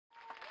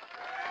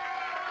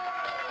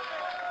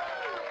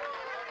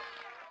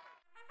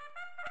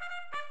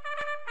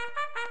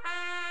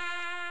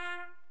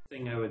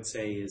thing I would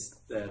say is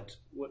that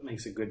what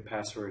makes a good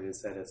password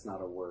is that it's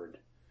not a word.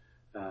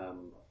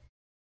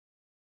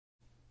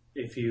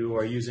 If you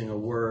are using a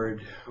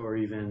word or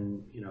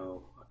even,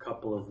 a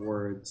couple of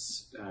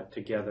words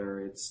together,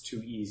 it's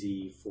too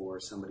easy for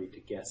somebody to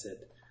guess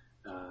it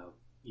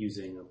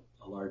using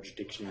a large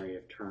dictionary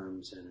of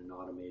terms and an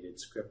automated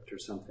script or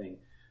something.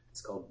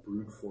 It's called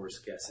brute force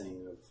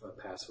guessing of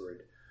a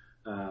password.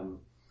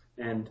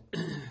 And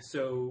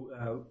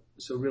so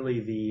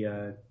really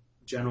the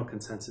general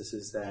consensus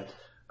is that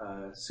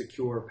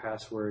secure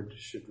password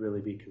should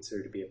really be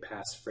considered to be a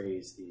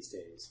passphrase these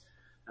days.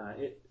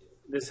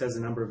 This has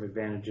a number of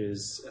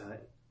advantages,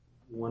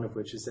 one of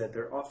which is that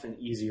they're often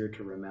easier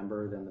to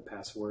remember than the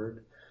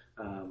password.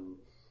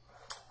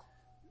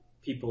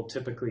 People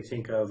typically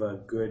think of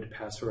a good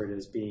password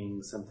as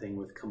being something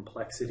with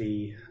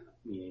complexity,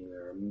 meaning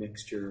they're a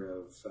mixture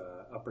of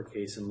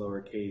uppercase and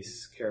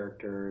lowercase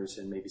characters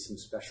and maybe some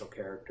special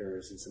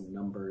characters and some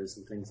numbers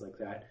and things like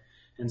that.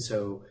 And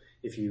so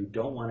if you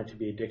don't want it to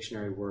be a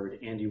dictionary word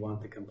and you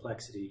want the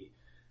complexity,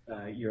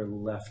 you're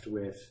left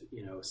with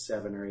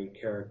 7 or 8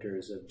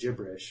 characters of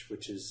gibberish,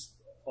 which is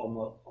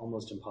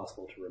almost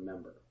impossible to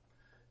remember.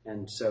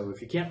 And so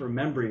if you can't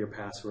remember your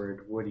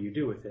password, what do you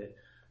do with it?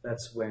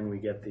 That's when we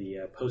get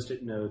the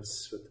Post-it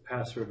notes with the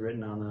password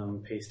written on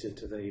them, pasted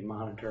to the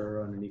monitor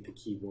or underneath the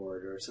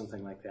keyboard or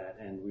something like that,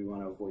 and we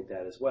want to avoid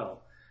that as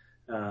well.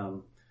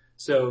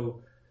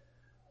 So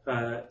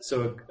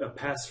a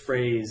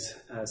passphrase,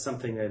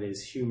 something that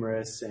is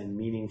humorous and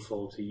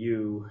meaningful to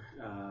you,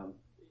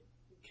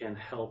 can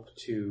help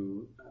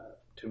to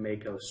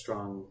make a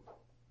strong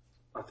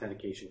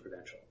authentication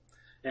credential.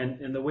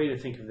 And the way to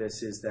think of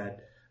this is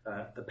that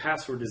the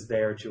password is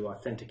there to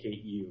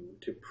authenticate you,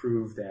 to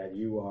prove that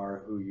you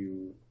are who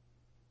you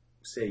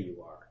say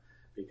you are,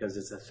 because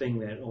it's a thing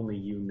that only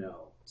you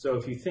know. So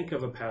if you think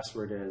of a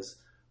password as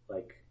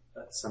like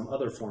some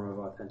other form of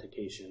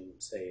authentication,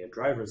 say a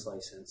driver's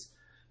license,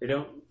 they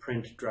don't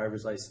print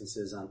driver's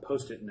licenses on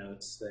Post-it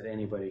notes that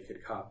anybody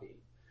could copy.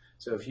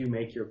 So if you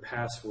make your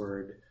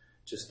password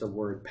just the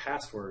word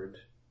password,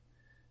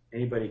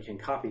 anybody can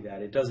copy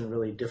that. It doesn't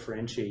really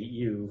differentiate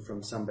you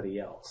from somebody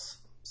else.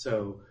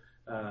 So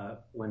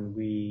when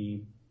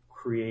we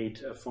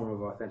create a form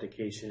of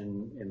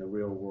authentication in the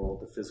real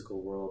world, the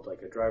physical world,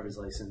 like a driver's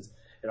license,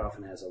 it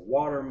often has a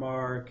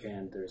watermark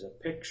and there's a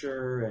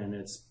picture and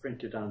it's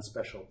printed on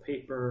special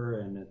paper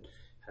and it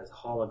has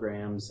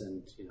holograms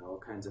and all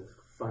kinds of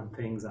fun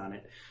things on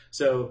it.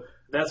 So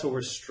that's what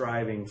we're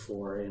striving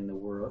for in the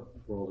world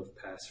of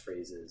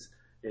passphrases,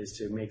 is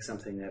to make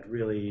something that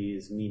really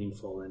is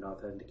meaningful and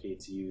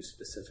authenticates you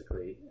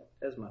specifically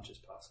as much as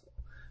possible.